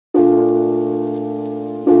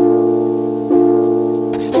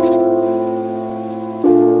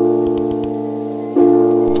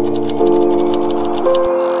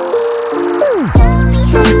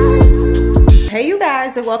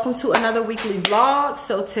and welcome to another weekly vlog.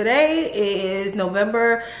 So today is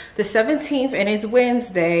November the 17th and it's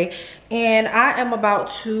Wednesday and I am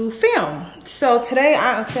about to film. So today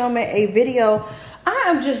I am filming a video. I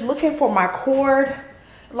am just looking for my cord.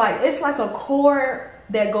 Like, it's like a cord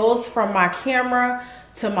that goes from my camera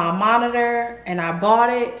to my monitor, and I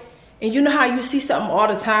bought it. And you know how you see something all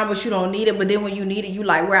the time but you don't need it, but then when you need it you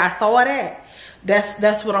like, where I saw it at?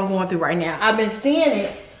 That's what I'm going through right now. I've been seeing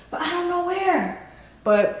it but I don't know where,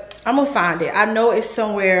 but I'm gonna find it. I know it's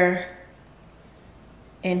somewhere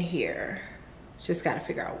in here, just gotta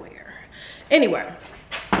figure out where. Anyway,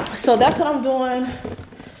 so that's what I'm doing.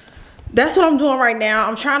 That's what I'm doing right now.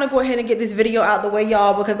 I'm trying to go ahead and get this video out the way,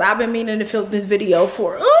 y'all, because I've been meaning to film this video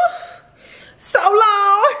for so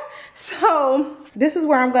long. So this is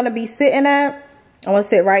where I'm gonna be sitting at. I'm gonna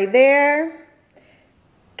sit right there.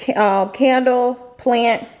 Candle,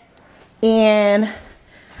 plant, and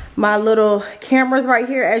my little cameras right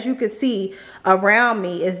here. As you can see around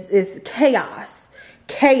me is chaos.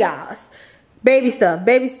 Chaos. Baby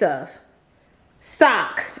stuff.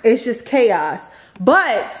 Stock. It's just chaos.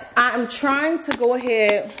 But I'm trying to go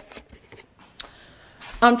ahead.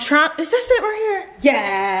 Is this it right here?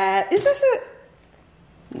 Yeah. Is this it?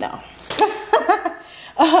 No.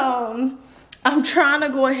 I'm trying to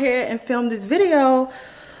go ahead and film this video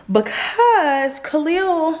because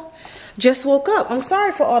Khalil just woke up. I'm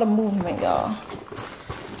sorry for all the movement, y'all,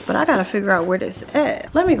 but I gotta figure out where this is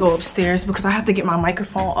at. Let me go upstairs because I have to get my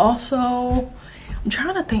microphone also. I'm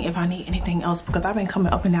trying to think if I need anything else because I've been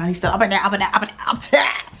coming up and down these stuff. Up and down.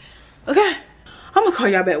 Okay, I'm gonna call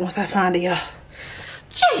y'all back once I find it, y'all.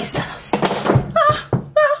 Jesus.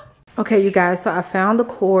 Okay, you guys, so I found the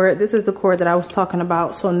cord. This is the cord that I was talking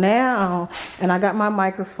about. So now, and I got my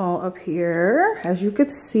microphone up here, as you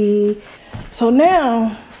could see. So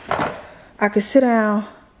now I could sit down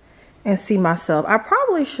and see myself. I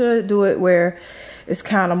probably should do it where it's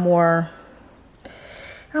kind of more,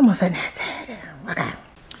 I'm gonna finesse it. Okay.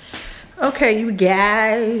 Okay, you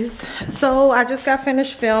guys. So I just got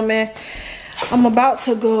finished filming. I'm about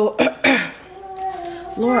to go,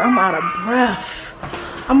 Lord, I'm out of breath.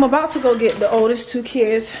 I'm about to go get the oldest two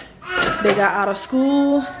kids. They got out of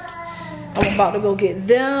school. I'm about to go get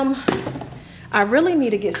them. I really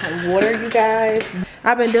need to get some water, you guys.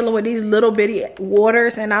 I've been dealing with these little bitty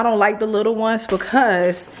waters and I don't like the little ones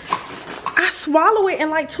because I swallow it in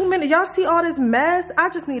like 2 minutes. Y'all see all this mess? I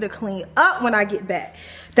just need to clean up when I get back.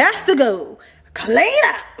 That's the goal. Clean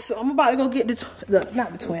up. So I'm about to go get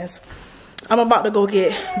not the twins. I'm about to go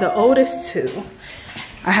get the oldest two.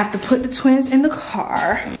 I have to put the twins in the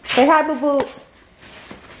car. Say hi, boo-boo.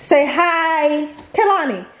 Say hi.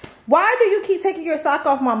 Kelani, why do you keep taking your sock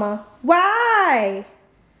off, mama? Why?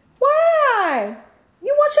 Why?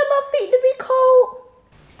 You want your little feet to be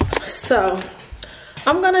cold? So,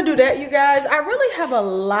 I'm gonna do that, you guys. I really have a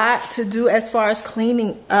lot to do as far as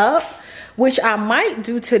cleaning up, which I might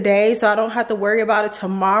do today so I don't have to worry about it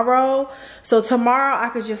tomorrow. So tomorrow I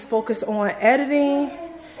could just focus on editing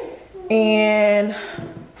and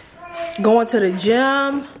going to the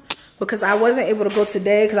gym because I wasn't able to go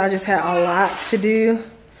today because I just had a lot to do.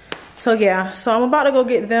 So yeah, so I'm about to go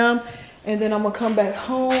get them and then I'm gonna come back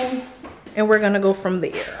home and we're gonna go from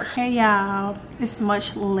there. Hey y'all, it's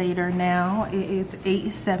much later now. It is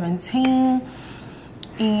 8:17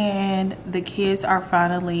 and the kids are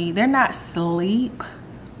finally, they're not asleep,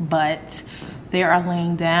 but they are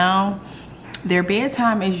laying down. Their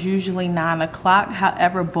bedtime is usually 9 o'clock.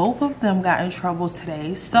 However, both of them got in trouble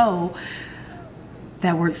today. So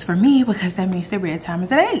that works for me because that means their bedtime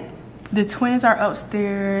is at 8. The twins are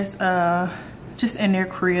upstairs, just in their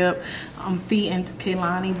crib. I'm feeding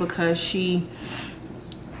Kaylani because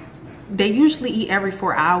they usually eat every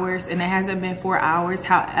 4 hours and it hasn't been 4 hours.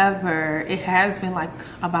 However, it has been like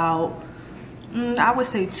about, I would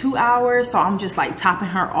say 2 hours. So I'm just like topping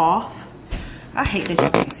her off. I hate that you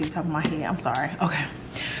can't see the top of my head. I'm sorry. Okay.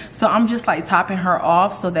 So I'm just like topping her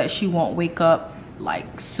off so that she won't wake up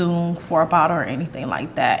like soon for a bottle or anything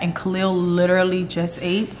like that. And Khalil literally just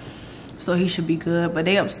ate, so he should be good. But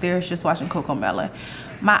they upstairs just watching Cocomelon.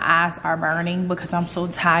 My eyes are burning because I'm so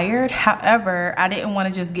tired. However, I didn't want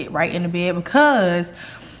to just get right in the bed because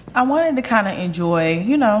I wanted to kind of enjoy,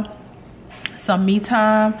 you know, some me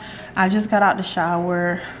time. I just got out the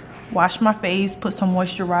shower, wash my face, put some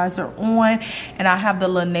moisturizer on, and I have the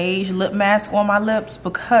Laneige lip mask on my lips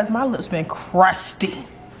because my lips been crusty.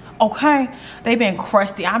 Okay, they've been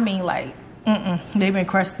crusty. I mean, like, they've been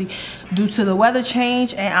crusty due to the weather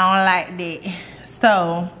change, and I don't like that.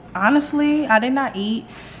 So honestly, I did not eat,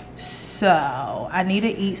 so I need to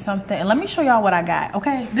eat something. And let me show y'all what I got.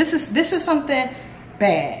 Okay, this is something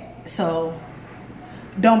bad. So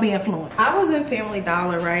Don't be influenced. I was in Family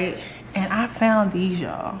Dollar, right? And I found these,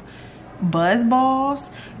 y'all. Buzz balls,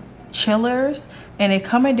 chillers, and they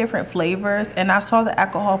come in different flavors. And I saw the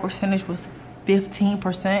alcohol percentage was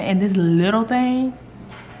 15% in this little thing.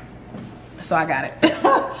 So I got it.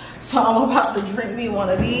 So I'm about to drink me one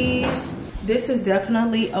of these. This is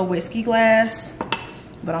definitely a whiskey glass,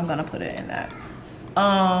 but I'm gonna put it in that.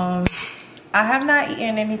 I have not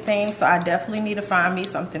eaten anything, so I definitely need to find me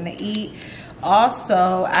something to eat.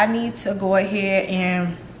 Also, I need to go ahead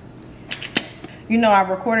and, you know, I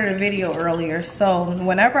recorded a video earlier. So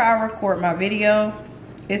whenever I record my video,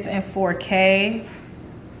 it's in 4K.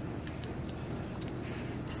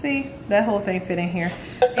 See, that whole thing fit in here.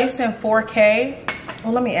 It's in 4K.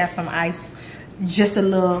 Well, let me add some ice. Just a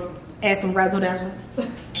little, add some razzle dazzle.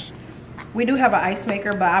 We do have an ice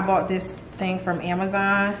maker, but I bought this thing from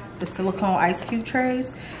Amazon, the silicone ice cube trays.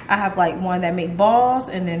 I have like one that make balls,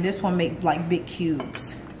 and then this one make like big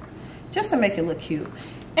cubes, just to make it look cute.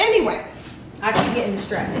 Anyway, I keep getting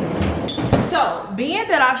distracted. So being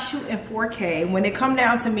that I shoot in 4K, when it come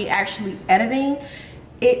down to me actually editing,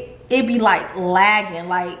 it be like lagging.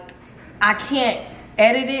 Like I can't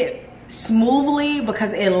edit it smoothly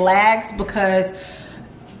because it lags, because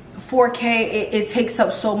 4K it takes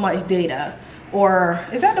up so much data. Or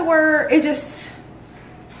is that the word? It just,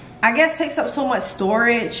 I guess, takes up so much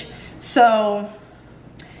storage. So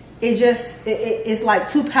it's like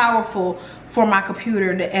too powerful for my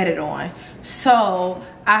computer to edit on. So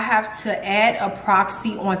I have to add a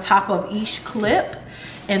proxy on top of each clip.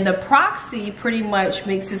 And the proxy pretty much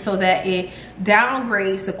makes it so that it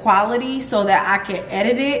downgrades the quality so that I can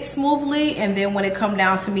edit it smoothly. And then when it comes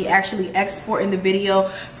down to me actually exporting the video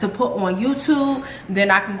to put on YouTube,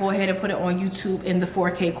 then I can go ahead and put it on YouTube in the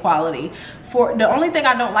 4K quality. For the only thing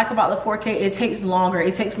I don't like about the 4K, it takes longer.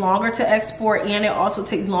 It takes longer to export, and it also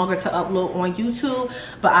takes longer to upload on YouTube.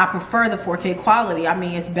 But I prefer the 4K quality. I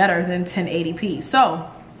mean, it's better than 1080p. So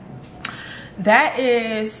that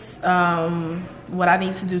is what I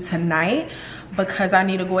need to do tonight, because I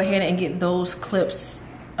need to go ahead and get those clips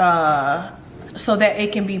so that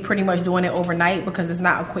it can be pretty much doing it overnight, because it's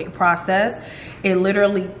not a quick process. It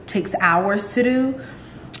literally takes hours to do.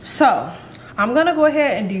 So I'm gonna go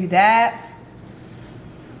ahead and do that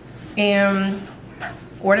and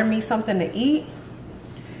order me something to eat.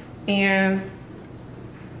 And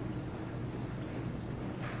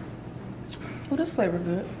oh, this flavor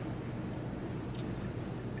good.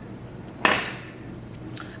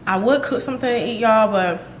 I would cook something to eat, y'all,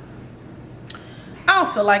 but I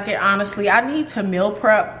don't feel like it, honestly. I need to meal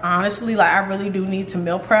prep, honestly. Like, I really do need to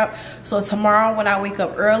meal prep. So tomorrow when I wake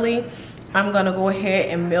up early, I'm gonna go ahead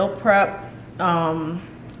and meal prep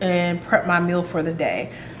and prep my meal for the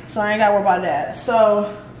day. So I ain't gotta worry about that.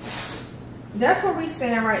 So that's where we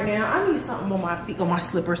stand right now. I need something on my feet, on my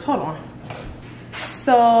slippers. Hold on.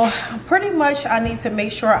 So pretty much I need to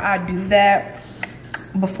make sure I do that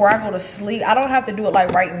before I go to sleep. I don't have to do it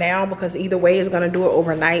like right now, because either way it's gonna do it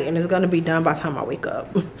overnight and it's gonna be done by the time I wake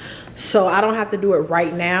up. So I don't have to do it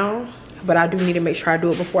right now, but I do need to make sure I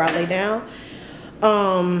do it before I lay down.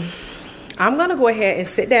 I'm gonna go ahead and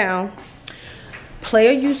sit down, play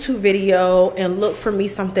a YouTube video, and look for me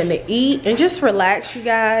something to eat and just relax, you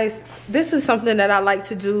guys. This is something that I like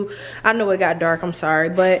to do. I know it got dark, I'm sorry,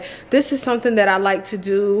 but this is something that I like to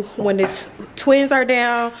do when the twins are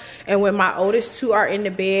down and when my oldest two are in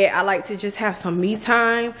the bed. I like to just have some me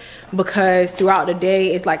time, because throughout the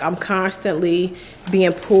day it's like I'm constantly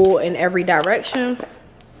being pulled in every direction.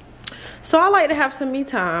 So I like to have some me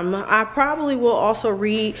time. I probably will also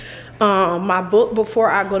read my book before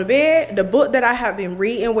I go to bed. The book that I have been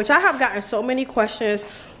reading, which I have gotten so many questions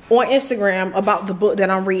on Instagram about the book that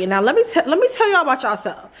I'm reading. Now let me tell y'all about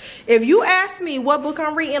yourself. If you ask me what book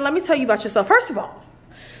I'm reading, let me tell you about yourself. First of all,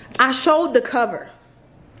 I showed the cover.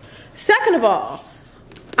 Second of all,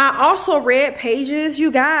 I also read pages.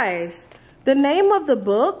 You guys, the name of the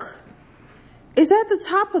book is at the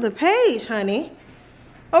top of the page, honey.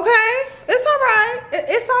 Okay, it's all right.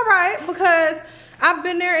 It's all right, because I've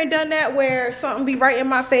been there and done that, where something be right in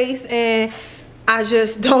my face and I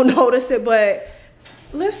just don't notice it. But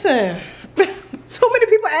listen, so many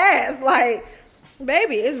people ask, like,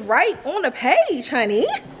 baby, it's right on the page, honey.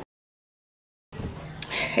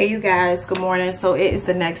 Hey you guys, good morning. So it is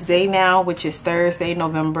the next day now, which is Thursday,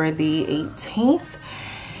 November the 18th.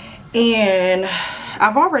 And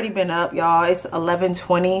I've already been up, y'all. It's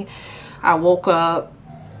 11:20. I woke up,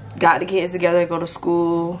 got the kids together to go to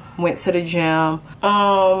school, went to the gym.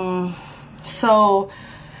 So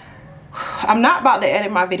I'm not about to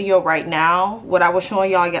edit my video right now. What I was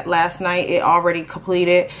showing y'all last night, it already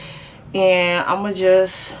completed, and I'm gonna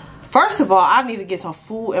just First of all, I need to get some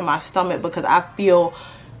food in my stomach because I feel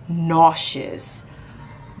nauseous.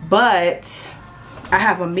 But I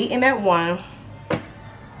have a meeting at 1.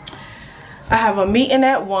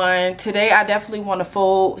 Today I definitely want to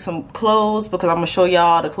fold some clothes because I'm going to show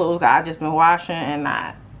y'all the clothes that I just been washing and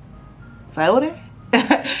not folding.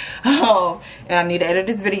 And I need to edit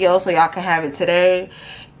this video so y'all can have it today.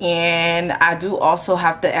 And I do also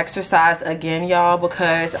have to exercise again, y'all,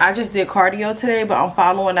 because I just did cardio today, but I'm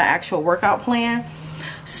following the actual workout plan.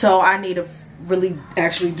 So I need to really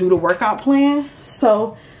actually do the workout plan.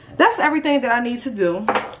 So that's everything that I need to do.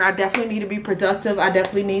 I definitely need to be productive. I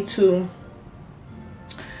definitely need to,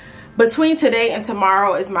 between today and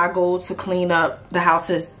tomorrow is my goal to clean up the house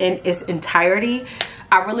in its entirety.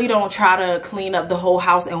 I really don't try to clean up the whole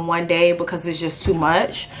house in one day because it's just too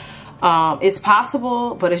much. It's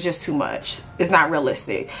possible, but it's just too much. It's not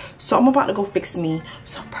realistic. So I'm about to go fix me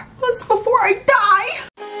some breakfast before I die.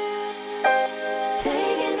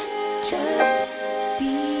 Taking just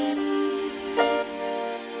be.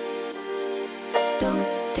 Don't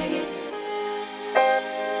take it.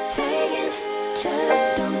 Taking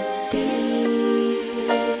just don't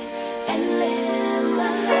and live my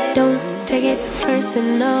life. Don't take it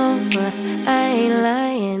personal. I ain't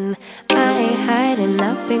lying. I ain't hiding.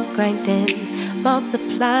 I've been grinding,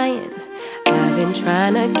 multiplying. I've been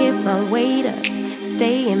trying to get my weight up,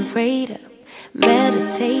 staying prayed up,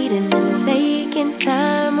 meditating and taking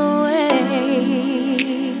time away.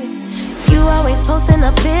 You always posting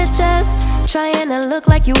up pictures, trying to look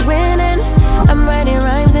like you winning. I'm writing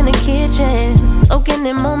rhymes in the kitchen, soaking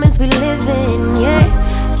in moments we live in, yeah.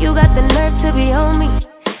 You got the nerve to be on me,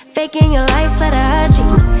 faking your life for the IG.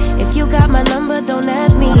 If you got my number, don't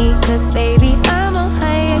add me, cause baby, I'm on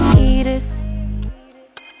hiatus.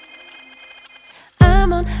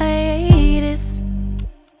 I'm on hiatus.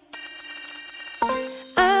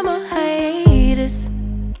 I'm on hiatus.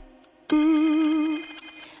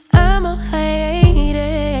 I'm on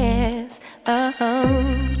hiatus.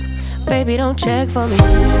 Baby, don't check for me.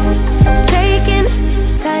 Taking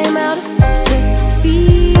time out to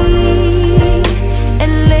be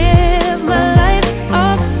and live my life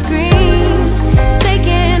off screen.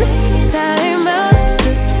 Taking time out to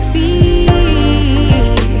be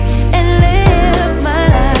and live my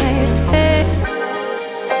life. Hey.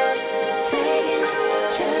 Taking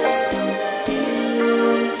just don't do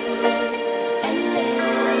and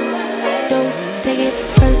live my life. Don't take it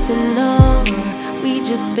personal. We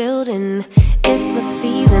just building. It's my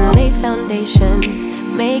season. Lay foundation.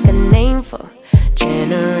 Make a name for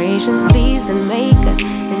generations. Please and make a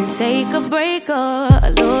and take a break or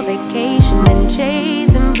a little vacation and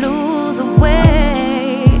chasing blues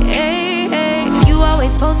away. Hey, hey. You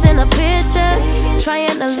always posting up pictures,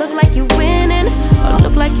 trying to look like you winning or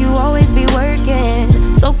look like you always be working,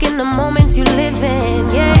 soaking the moments you live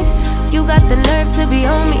in. Yeah, you got the nerve to be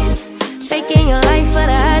on me, faking your life for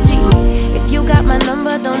the IG. If you got my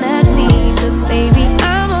number, don't add me, cause baby,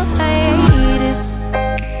 I'm on hiatus.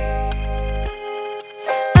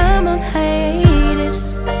 I'm on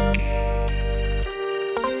hiatus.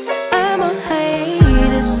 I'm on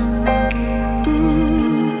hiatus.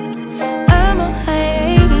 I'm on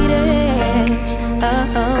hiatus.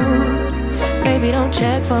 Baby, don't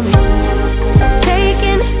check for me.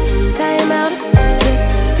 Taking time out to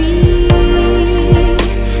be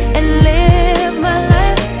and live my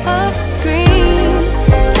life off screen.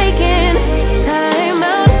 Taking time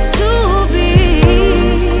out to be.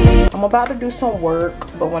 I'm about to do some work,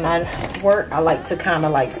 but when I work, I like to kind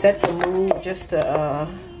of like set the mood just to,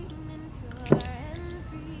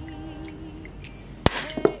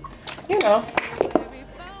 you know,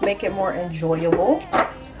 make it more enjoyable.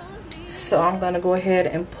 So I'm gonna go ahead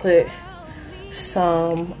and put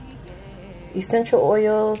some essential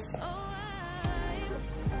oils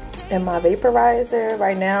in my vaporizer.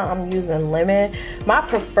 Right now I'm using lemon. My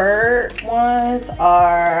preferred ones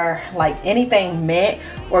are like anything mint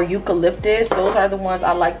or eucalyptus. Those are the ones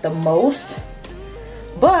I like the most,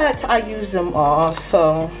 but I use them all.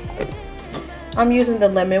 So I'm using the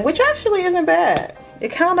lemon, which actually isn't bad.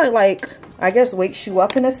 It kind of like, I guess, wakes you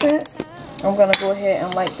up in a sense. I'm gonna go ahead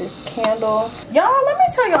and light this candle. Y'all, let me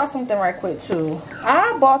tell y'all something right quick too.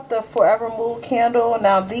 I bought the Forever Mood candle.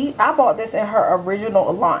 Now I bought this in her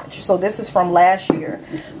original launch. So this is from last year.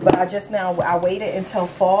 But I waited until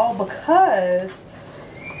fall because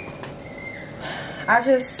I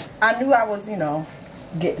knew I was, you know,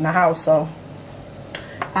 getting a house. So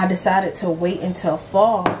I decided to wait until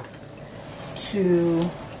fall to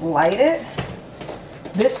light it.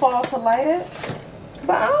 This fall to light it.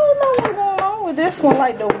 But I don't know what's going on with this one.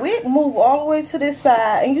 Like the wick moved all the way to this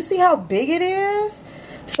side. And you see how big it is?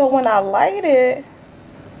 So when I light it,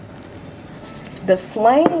 the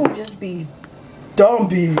flame just be dumb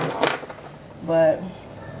big. But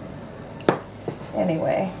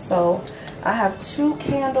anyway, so I have 2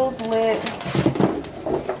 candles lit.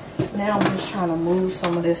 Now I'm just trying to move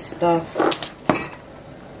some of this stuff,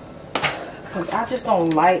 because I just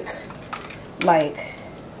don't like,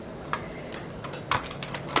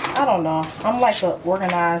 I don't know. I'm like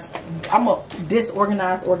I'm a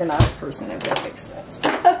disorganized, organized person, if that makes sense.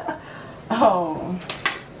 So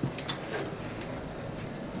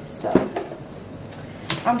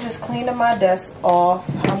I'm just cleaning my desk off.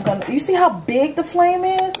 You see how big the flame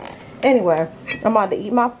is? Anyway, I'm about to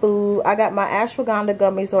eat my food. I got my ashwagandha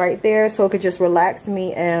gummies right there, so it could just relax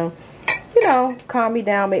me and, you know, calm me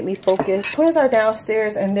down, make me focus. Twins are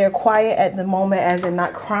downstairs and they're quiet at the moment, as in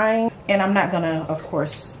not crying. And I'm not gonna, of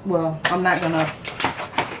course, well, I'm not gonna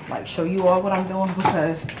like show you all what I'm doing,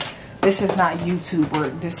 because this is not YouTube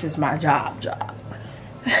work. This is my job.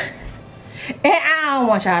 And I don't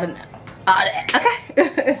want y'all to know all that,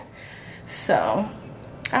 okay? So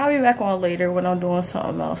I'll be back on later when I'm doing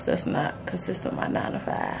something else that's not consistent with my 9 to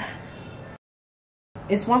 5.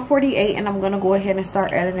 It's 1:48 and I'm gonna go ahead and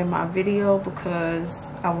start editing my video, because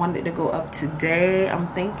I wanted it to go up today. I'm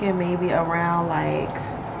thinking maybe around like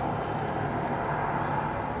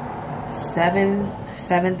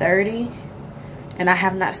 7:30, and I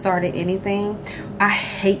have not started anything. I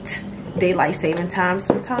hate daylight saving time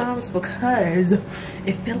sometimes, because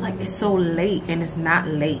it feels like it's so late and it's not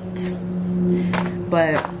late.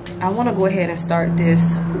 But I want to go ahead and start this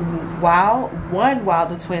while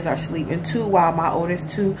the twins are asleep, and 2, while my oldest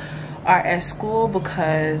 2 are at school,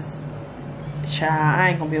 because child, I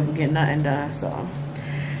ain't gonna be able to get nothing done. So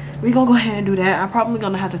we gonna go ahead and do that. I'm probably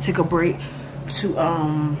gonna have to take a break to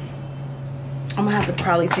I'm gonna have to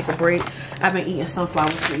probably take a break. I've been eating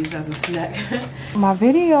sunflower seeds as a snack. My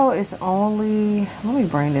video is only, let me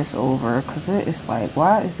bring this over, because it is like,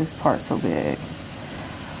 why is this part so big?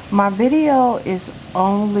 My video is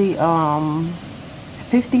only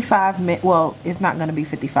 55 minutes. Well, it's not gonna be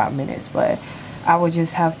 55 minutes, but I would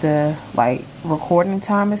just have to, like, recording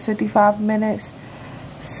time is 55 minutes.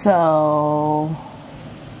 So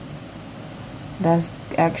that's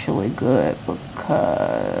actually good,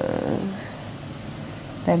 because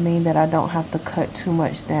that means that I don't have to cut too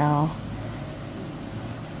much down.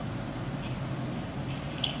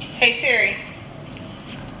 Hey Siri.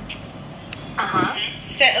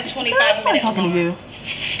 Set a 25-minute talking to you.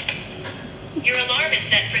 Your alarm is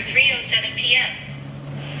set for 3:07 p.m.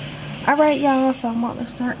 Alright, y'all, so I'm about to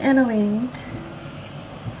start editing.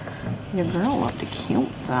 Your girl love the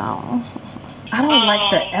countdown. I don't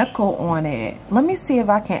like the echo on it. Let me see if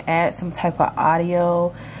I can add some type of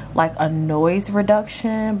audio, like a noise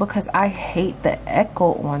reduction, because I hate the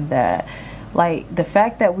echo on that. Like, the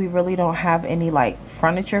fact that we really don't have any like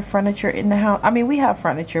furniture in the house. I mean, we have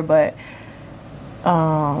furniture, but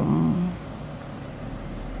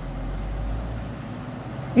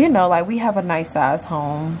you know, like, we have a nice size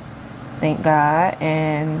home, thank God,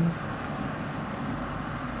 and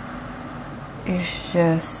it's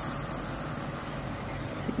just,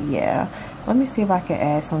 yeah. Let me see if I can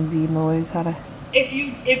add some denoise. How to, if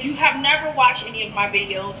you have never watched any of my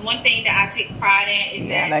videos, one thing that I take pride in is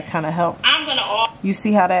that kind of helped. I'm gonna you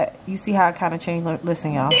see how it kind of changed.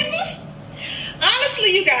 Listen, y'all,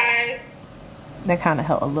 honestly, you guys, that kind of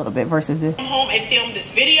helped a little bit versus this. Come home and film this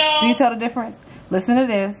video. Do you tell the difference? Listen to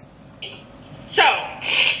this. So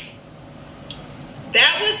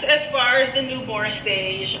that was as far as the newborn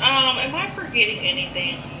stage. Am I forgetting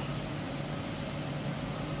anything?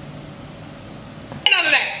 None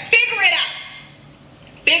of that. Figure it out.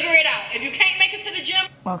 Figure it out. If you can't make it to the gym.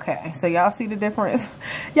 Okay, so y'all see the difference?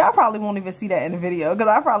 Y'all probably won't even see that in the video, because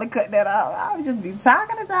I probably cut that out. I would just be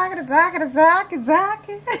talking.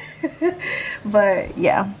 But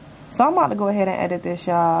yeah, so I'm about to go ahead and edit this,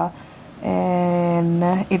 y'all. And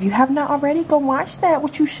if you have not already, go watch that,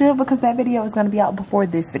 which you should, because that video is going to be out before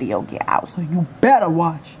this video get out. So you better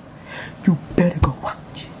watch. You better go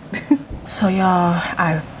watch it. So y'all,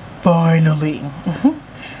 I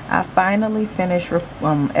finally finished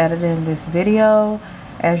editing this video.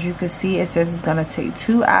 As you can see, it says it's going to take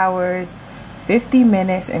 2 hours, 50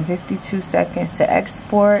 minutes, and 52 seconds to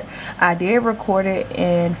export. I did record it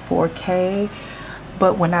in 4K.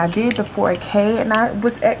 But when I did the 4K and I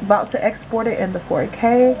was about to export it in the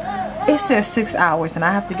 4K, it says 6 hours, and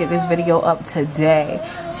I have to get this video up today.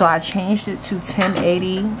 So I changed it to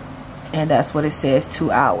 1080, and that's what it says, 2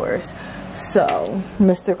 hours. So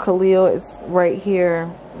Mr. Khalil is right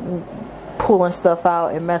here pulling stuff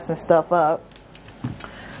out and messing stuff up.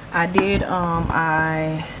 I did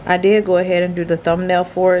I did go ahead and do the thumbnail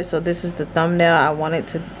for it. So this is the thumbnail. I wanted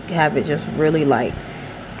to have it just really like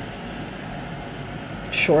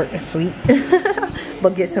short and sweet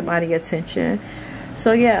but get somebody attention.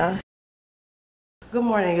 So yeah. Good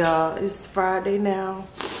morning, y'all. It's Friday now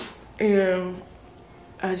and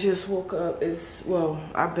I just woke up. Well,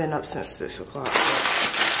 I've been up since 6 o'clock.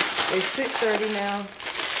 It's 6:30 now.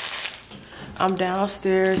 I'm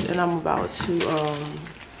downstairs and I'm about to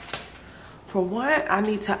for one, I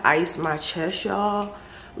need to ice my chest, y'all.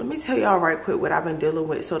 Let me tell y'all right quick what I've been dealing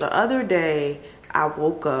with. So the other day I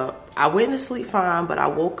woke up, I went to sleep fine, but I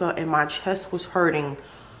woke up and my chest was hurting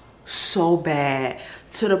so bad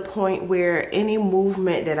to the point where any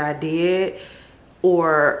movement that I did,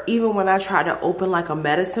 or even when I tried to open like a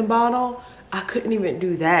medicine bottle, I couldn't even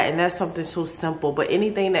do that. And that's something so simple, but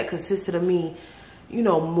anything that consisted of me, you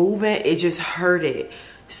know, moving, it just hurted.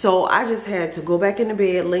 So I just had to go back in the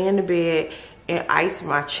bed, lay in the bed and ice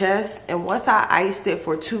my chest. And once I iced it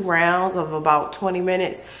for 2 rounds of about 20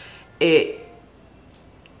 minutes, it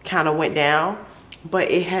kind of went down, but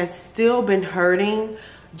it has still been hurting,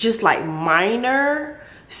 just like minor.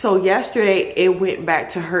 So yesterday it went back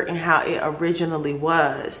to hurting how it originally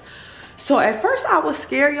was. So at first I was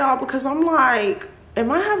scared, y'all, because I'm like, am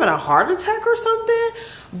I having a heart attack or something?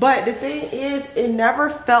 But the thing is, it never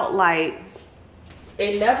felt like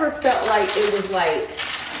it was like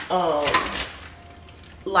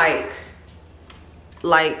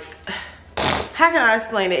how can I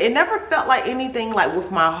explain it? It never felt like anything like with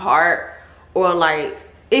my heart, or like,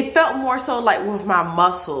 it felt more so like with my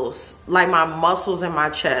muscles, like my muscles in my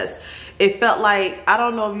chest. It felt like, I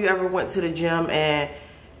don't know if you ever went to the gym and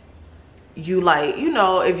you like, you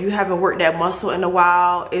know, if you haven't worked that muscle in a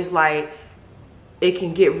while, it's like it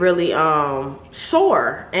can get really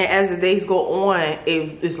sore, and as the days go on,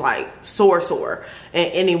 it is like sore,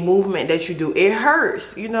 and any movement that you do, it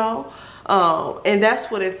hurts, you know. And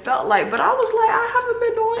that's what it felt like. But I was like,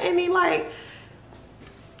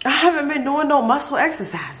 I haven't been doing no muscle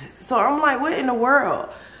exercises. So I'm like, what in the world?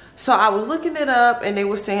 So I was looking it up and they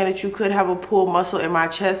were saying that you could have a pulled muscle in my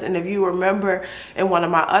chest. And if you remember in one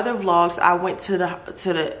of my other vlogs, I went to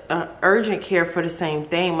the urgent care for the same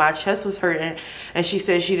thing. My chest was hurting and she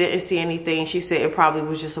said she didn't see anything. She said it probably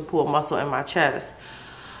was just a pulled muscle in my chest.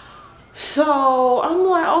 So I'm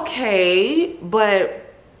like, okay.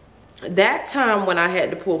 But that time when I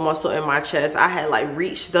had the pulled muscle in my chest, I had like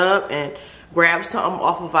reached up and grabbed something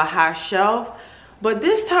off of a high shelf. But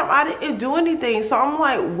this time I didn't do anything. So I'm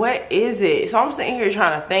like, what is it? So I'm sitting here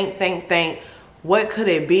trying to think. What could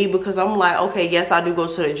it be? Because I'm like, okay, yes, I do go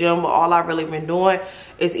to the gym, but all I've really been doing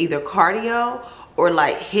is either cardio or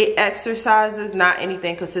like HIIT exercises, not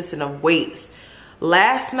anything consistent of weights.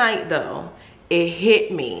 Last night though, it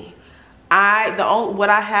hit me. What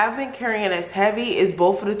I have been carrying that's heavy is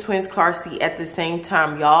both of the twins' car seat at the same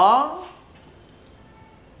time, y'all.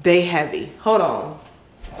 They heavy. Hold on.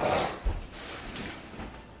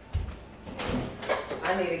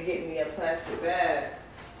 I need to get me a plastic bag.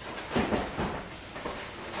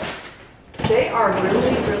 They are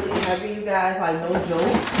really, really heavy, you guys. Like, no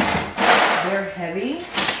joke. They're heavy.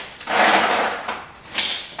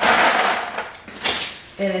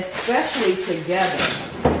 And especially together.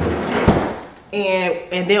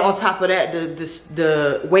 And then on top of that,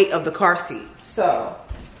 the weight of the car seat. So.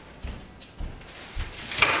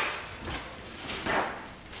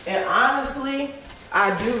 And honestly,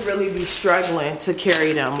 I do really be struggling to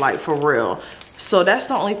carry them, like, for real. So that's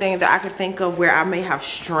the only thing that I could think of where I may have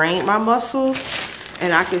strained my muscles,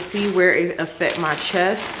 and I can see where it affect my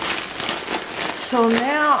chest. So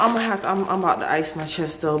now I'm about to ice my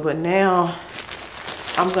chest though, but now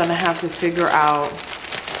I'm gonna have to figure out,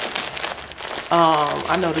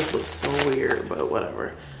 I know this looks so weird, but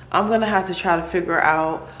whatever. I'm gonna have to try to figure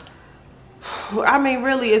out, I mean,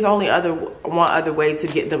 really, it's only one other way to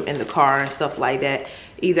get them in the car and stuff like that.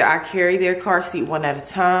 Either I carry their car seat one at a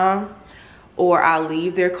time, or I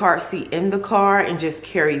leave their car seat in the car and just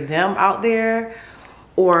carry them out there,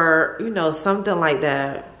 or, you know, something like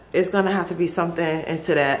that. It's gonna have to be something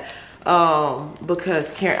into that,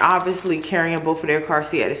 because obviously carrying both of their car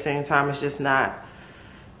seat at the same time is just not,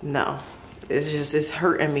 no. It's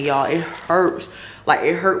hurting me, y'all. It hurts. Like,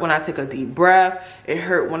 it hurt when I take a deep breath. It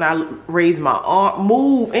hurt when I raise my arm,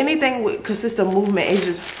 move, anything with consistent movement. It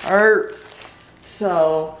just hurts.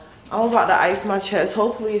 So I'm about to ice my chest.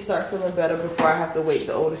 Hopefully it starts feeling better before I have to wake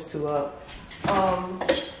the oldest two up. I'm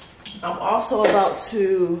also about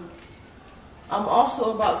to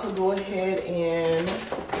go ahead and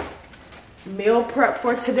meal prep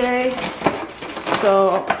for today.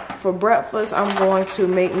 So for breakfast, I'm going to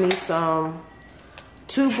make me some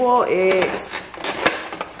 2 boiled eggs,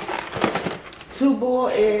 2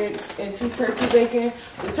 boiled eggs, and 2 turkey bacon.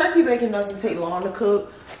 The turkey bacon doesn't take long to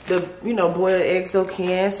cook. The, you know, boiled eggs though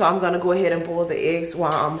can. So I'm gonna go ahead and boil the eggs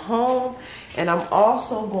while I'm home. And I'm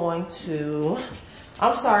also going to,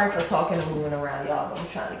 I'm sorry for talking and moving around, y'all, but I'm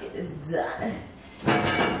trying to get this done.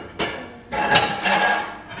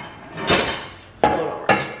 Hold on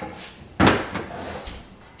right here.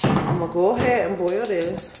 I'm gonna go ahead and boil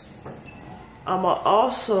this. I'm gonna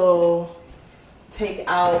also take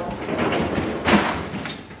out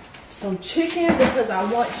some chicken because I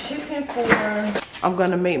want chicken for, I'm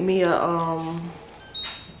gonna make me a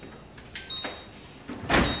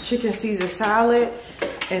chicken Caesar salad.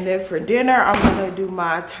 And then for dinner, I'm gonna do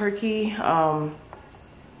my turkey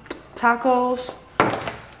tacos.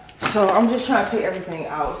 So I'm just trying to take everything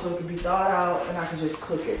out so it can be thawed out and I can just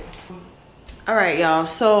cook it. All right, y'all.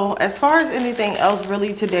 So as far as anything else,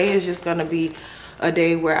 really today is just gonna be a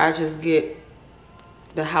day where I just get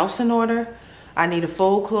the house in order. I need to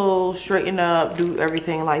fold clothes, straighten up, do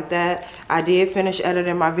everything like that. I did finish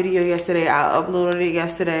editing my video yesterday. I uploaded it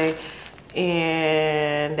yesterday.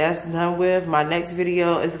 And that's done with. My next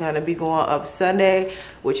video is going to be going up Sunday,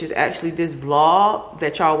 which is actually this vlog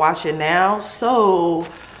that y'all watching now. So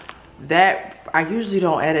that, I usually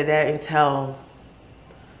don't edit that until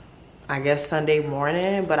I guess Sunday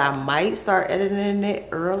morning, but I might start editing it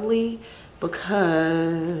early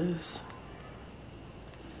because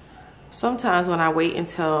sometimes when I wait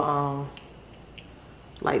until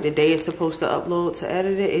like the day it's supposed to upload to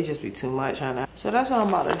edit it, it just be too much, honey. So that's what I'm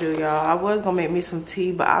about to do, y'all. I was gonna make me some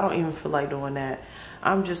tea, but I don't even feel like doing that.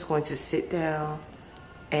 I'm just going to sit down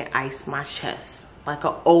and ice my chest like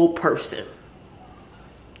an old person.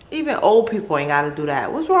 Even old people ain't gotta do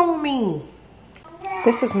that. What's wrong with me?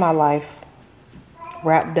 This is my life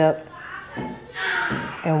wrapped up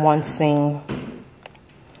in one scene.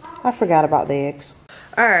 I forgot about the eggs.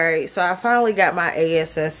 All right, so I finally got my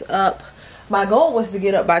ASS up. My goal was to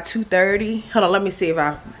get up by 2:30. Hold on, let me see if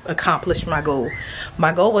I accomplished my goal.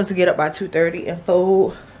 My goal was to get up by 2:30 and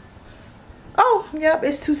fold. Oh, yep,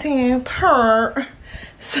 it's 2:10 per.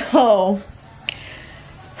 So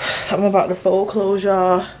I'm about to fold clothes,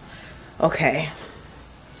 y'all. Okay.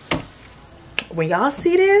 When y'all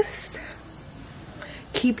see this,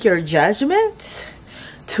 keep your judgment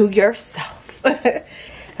to yourself. I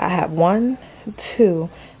have 1, 2,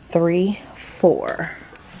 3, 4.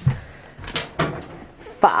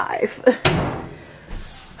 5.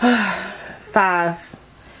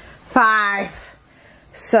 5.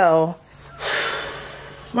 So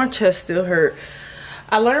my chest still hurt.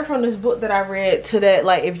 I learned from this book that I read to that,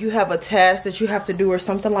 like, if you have a task that you have to do or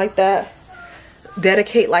something like that,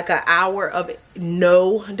 dedicate like an hour of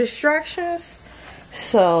no distractions.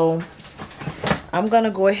 So I'm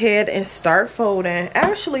gonna go ahead and start folding.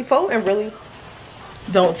 Actually, folding really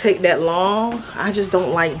don't take that long. I just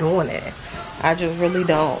don't like doing it. I just really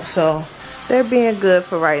don't. So they're being good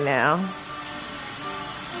for right now.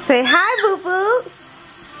 Say hi, boo boo.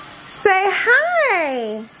 Say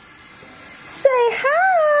hi. Say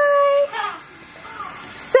hi.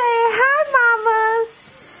 Say hi, mamas.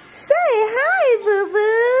 Say hi, boo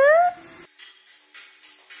boo.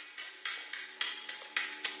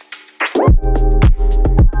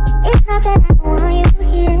 It's not that I don't want you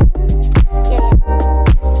here. Yeah.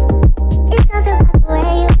 It's not the way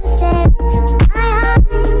you say it to my eyes.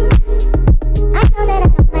 I know that I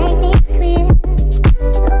don't make things clear.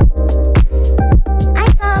 I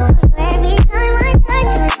fall for you every time I try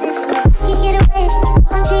to resist. You get away.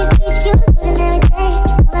 Palm trees, beach views, and every day.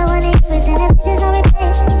 All I wanna do is send up pictures on replay.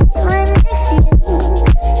 Still right next to you.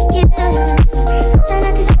 You do. Try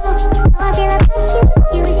not to show how I feel about you.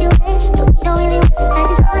 You wish you away, but we don't really want to. I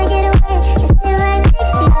just wanna get away.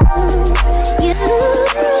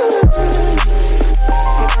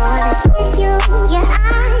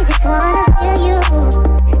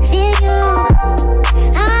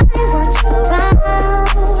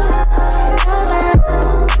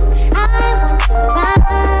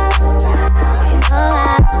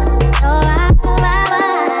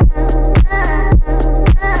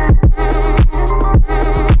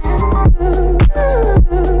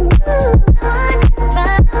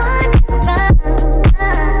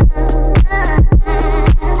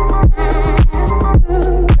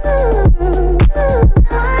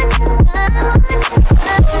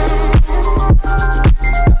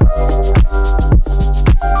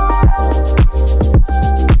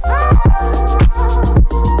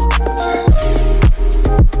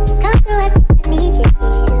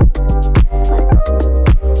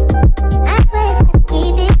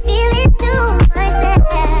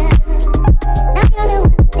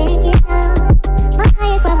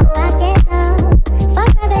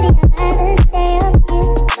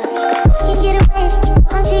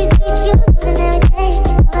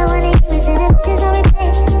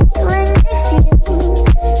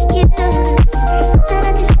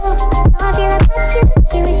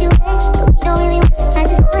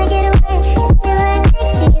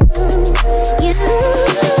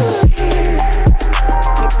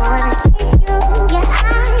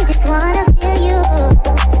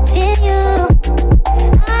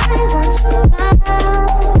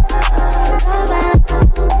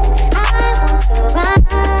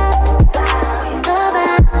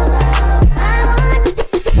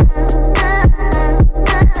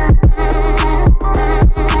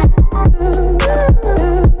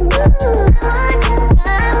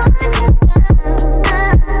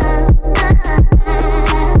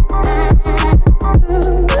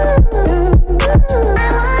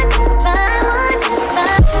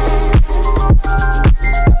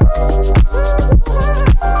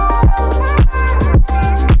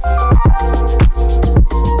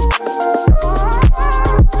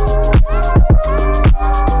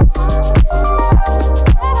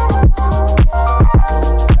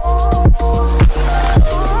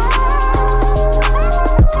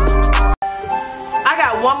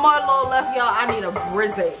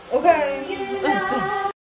 Rizzy, okay?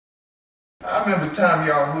 I remember time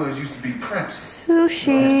y'all hoods used to be Crimson.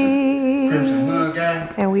 Sushi. Crimson Hood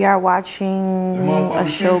Gang. And we are watching a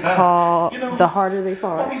show called The Harder They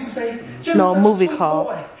Fall. No, a movie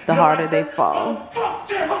called The Harder They Fall. Fuck,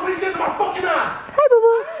 Jim, I'm gonna get my fucking eye. Hey,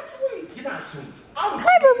 boo-boo. I'm sweet. You're not sweet. I'm Hey,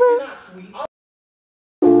 sweet. boo-boo. You're not sweet.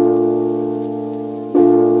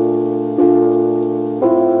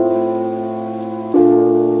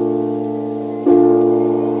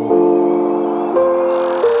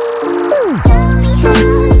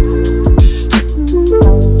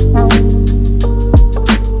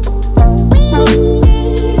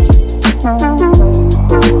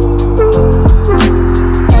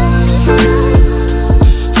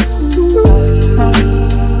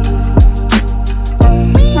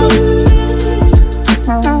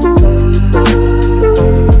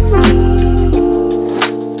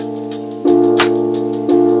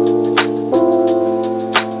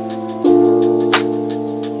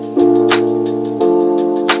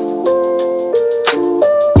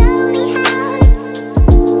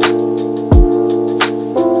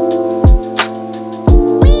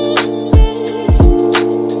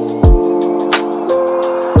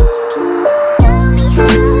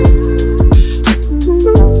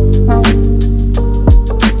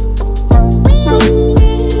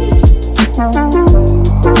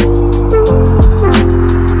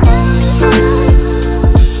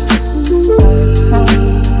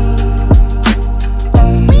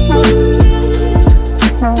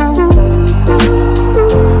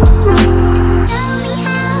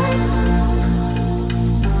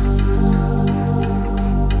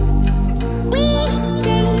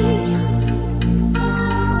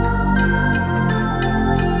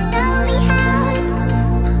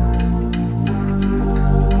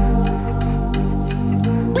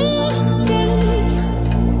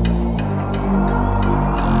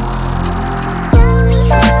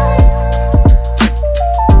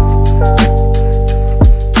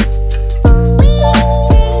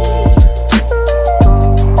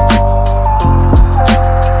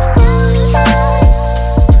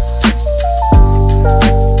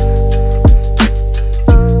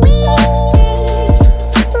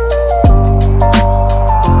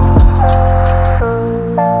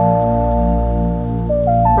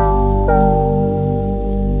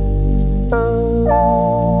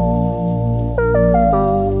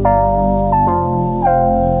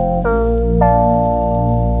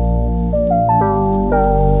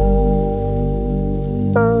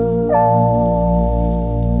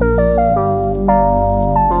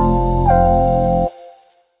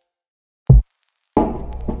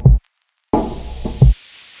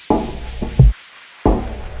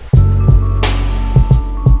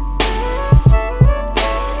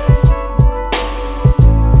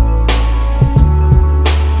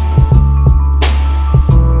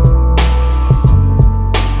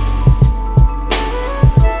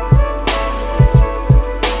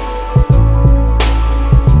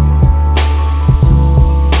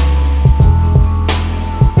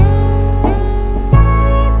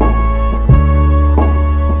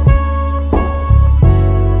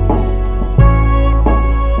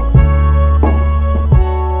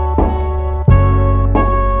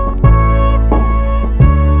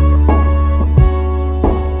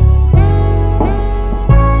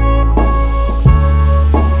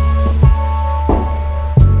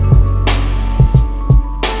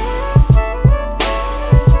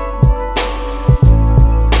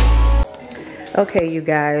 Okay, you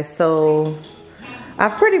guys, so I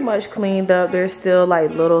pretty much cleaned up. There's still like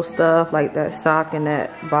little stuff like that sock in that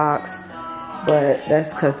box, but that's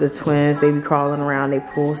because the twins, they be crawling around, they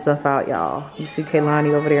pull stuff out, y'all. You see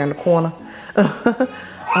Kaylani over there in the corner.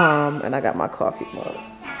 And I got my coffee mug.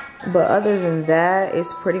 But other than that,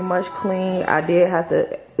 it's pretty much clean. I did have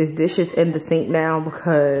to, it's dishes in the sink now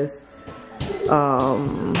because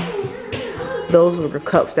those were the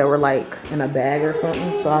cups that were like in a bag or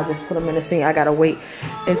something. So I just put them in the sink. I gotta wait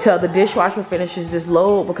until the dishwasher finishes this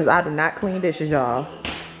load because I do not clean dishes, y'all.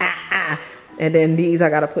 And then these I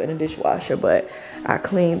gotta put in the dishwasher. But I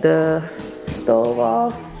cleaned the stove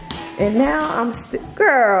off. And now I'm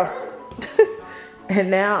girl. And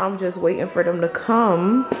now I'm just waiting for them to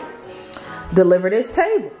come deliver this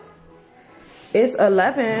table. It's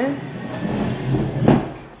 11.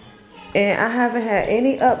 And I haven't had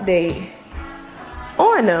any update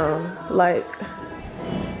on them, like,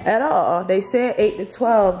 at all. They said 8 to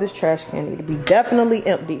 12. This trash can need to be definitely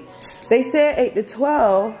empty. They said 8 to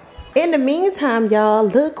 12. In the meantime, y'all,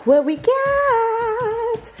 look what we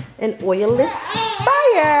got. An oilless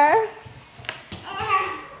fire.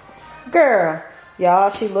 Girl,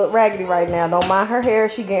 Y'all, she look raggedy right now. Don't mind her hair.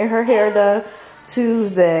 She getting her hair done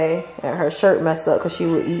Tuesday. And her shirt messed up because she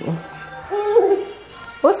was eating.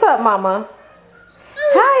 What's up, mama?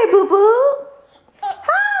 Hi, boo-boo.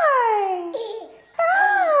 Hi.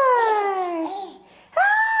 Hi.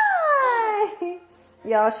 Hi.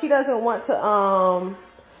 Y'all, she doesn't want to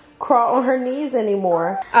crawl on her knees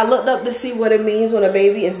anymore. I looked up to see what it means when a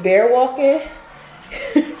baby is bear walking.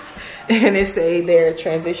 And it say they're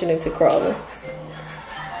transitioning to crawling.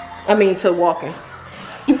 I mean to walking.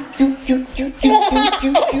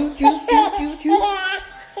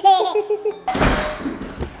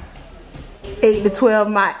 8 to 12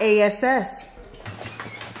 my ASS.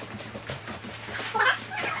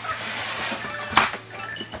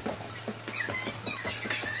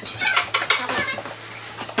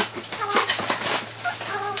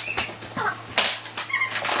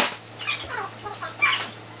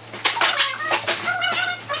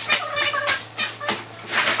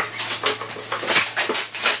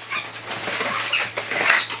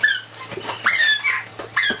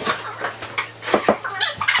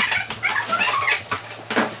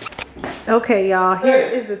 Okay, y'all, here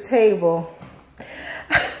is the table.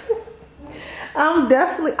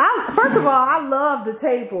 First of all, I love the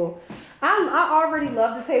table. I already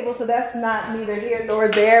love the table, so that's not neither here nor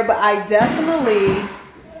there, but I definitely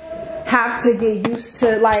have to get used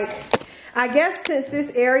to, like, I guess since this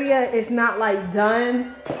area is not like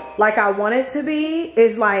done like I want it to be,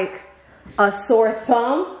 it's like a sore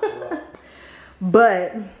thumb.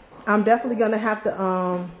 But I'm definitely gonna have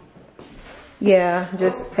to, yeah,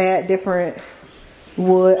 just add different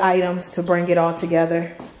wood items to bring it all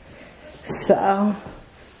together. So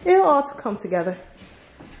it'll all come together.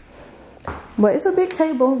 But it's a big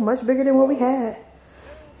table, much bigger than what we had.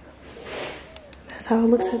 That's how it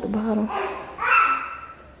looks at the bottom.